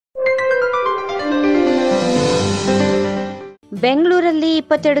ಬೆಂಗಳೂರಲ್ಲಿ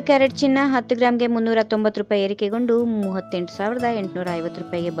 22 ಕ್ಯಾರೆಟ್ ಚಿನ್ನ 10 ಗ್ರಾಂಗೆ 390 ರೂಪಾಯಿ ಏರಿಕೆಗೊಂಡು 38,850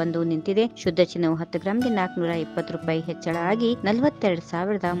 ರೂಪಾಯಿಗೆ ಬಂದು ನಿಂತಿದೆ. ಶುದ್ಧ ಚಿನ್ನವು 10 ಗ್ರಾಂಗೆ 420 ರೂಪಾಯಿ ಹೆಚ್ಚಳ ಆಗಿ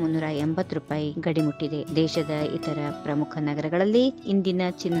 42,380 ರೂಪಾಯಿ ಗಡಿ ಮುಟ್ಟಿದೆ. ದೇಶದ ಇತರ ಪ್ರಮುಖ ನಗರಗಳಲ್ಲಿ ಇಂದಿನ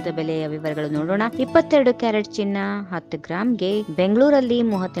ಚಿನ್ನದ ಬೆಲೆಯ ವಿವರಗಳು ನೋಡೋಣ. 22 ಕ್ಯಾರೆಟ್ ಚಿನ್ನ 10 ಗ್ರಾಂಗೆ ಬೆಂಗಳೂರಲ್ಲಿ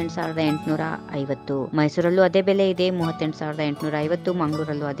 38,850, ಮೈಸೂರಲ್ಲೂ ಅದೇ ಬೆಲೆ ಇದೆ 38,850,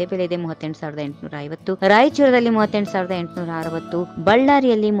 ಮಂಗಳೂರಲ್ಲೂ ಅದೇ ಬೆಲೆ ಇದೆ 38,850, ರಾಯಚೂರಲ್ಲಿ 38,860,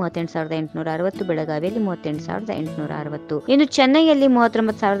 ಬಳ್ಳಾರಿಯಲ್ಲಿ 38,860, ಬೆಳಗಾವಿಯಲ್ಲಿ 38,860, ಇನ್ನು ಚೆನ್ನೈಯಲ್ಲಿ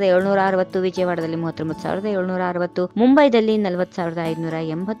 39,760, ವಿಜಯವಾಡದಲ್ಲಿ 39,760, ಮುಂಬೈದಲ್ಲಿ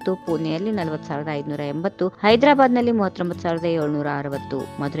 40,580, ಪುಣೆಯಲ್ಲಿ 40,580, ಹೈದರಾಬಾದ್ ನಲ್ಲಿ 39,760,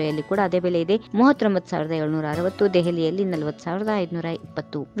 ಮಧುರೆಯಲ್ಲಿ ಕೂಡ ಅದೇ ಬೆಲೆ ಇದೆ 39,760, ದೆಹಲಿಯಲ್ಲಿ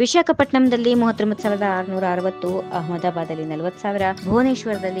 40,520, ವಿಶಾಖಪಟ್ಟಣಂದಲ್ಲಿ 39,660, ಅಹಮದಾಬಾದ್ ಅಲ್ಲಿ 40,000,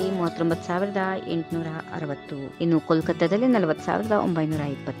 ಭುವನೇಶ್ವರದಲ್ಲಿ 39,860, ಇನ್ನು ಕೋಲ್ಕತ್ತಾದಲ್ಲಿ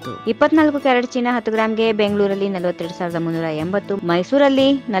 40,920. 24 ಕ್ಯಾರೆಟ್ ಚಿನ್ನ 10 ಗ್ರಾಂಗೆ ಬೆಂಗಳೂರಲ್ಲಿ 42,380, ಮೈಸೂರಲ್ಲಿ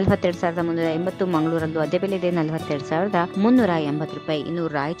 42,380, ಮಂಗಳೂರಲ್ಲೂ ಅದೇ ಬೆಲೆ ಇದೆ 42,380 ರೂಪಾಯಿ. ಇನ್ನು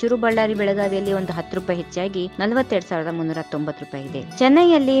ರಾಯಚೂರು, ಬಳ್ಳಾರಿ, ಬೆಳಗಾವಿಯಲ್ಲಿ ಒಂದು 10 ರೂಪಾಯಿ ಹೆಚ್ಚಾಗಿ 42,390 ರೂಪಾಯಿ ಇದೆ.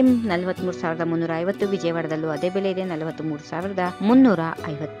 ಚೆನ್ನೈಯಲ್ಲಿ 43,350, ವಿಜಯವಾಡದಲ್ಲೂ ಅದೇ ಬೆಲೆ ಇದೆ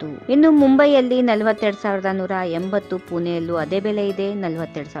 43,350, ಇನ್ನು ಮುಂಬೈಯಲ್ಲಿ 42,180, ಪುಣೆಯಲ್ಲೂ ಅದೇ ಬೆಲೆ ಇದೆ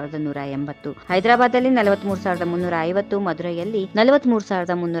 42,180, ಹೈದರಾಬಾದ್ ಅಲ್ಲಿ 43,350, ಮಧುರೈಯಲ್ಲಿ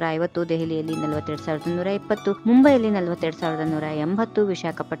 43,350, ದೆಹಲಿಯಲ್ಲಿ 42,120, ಮುಂಬೈಯಲ್ಲಿ 42,180,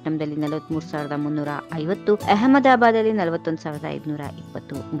 ವಿಶಾಖಪಟ್ಟಣಂದಲ್ಲಿ 43,350, ಅಹಮದಾಬಾದ್ ಅಲ್ಲಿ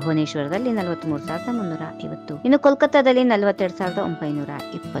 41,520, ಭುವನೇಶ್ವರದಲ್ಲಿ 43,350, ಇನ್ನು ಕೋಲ್ಕತ್ತಾದಲ್ಲಿ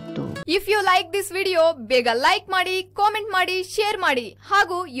 42,920. If you like this video ಬೇಗ ಲೈಕ್ ಮಾಡಿ, ಕಾಮೆಂಟ್ ಮಾಡಿ, ಶೇರ್ ಮಾಡಿ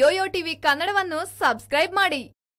ಹಾಗೂ ಯೋಯೋ ಟಿವಿ ಕನ್ನಡವನ್ನು ಸಬ್ಸ್ಕ್ರೈಬ್ ಮಾಡಿ.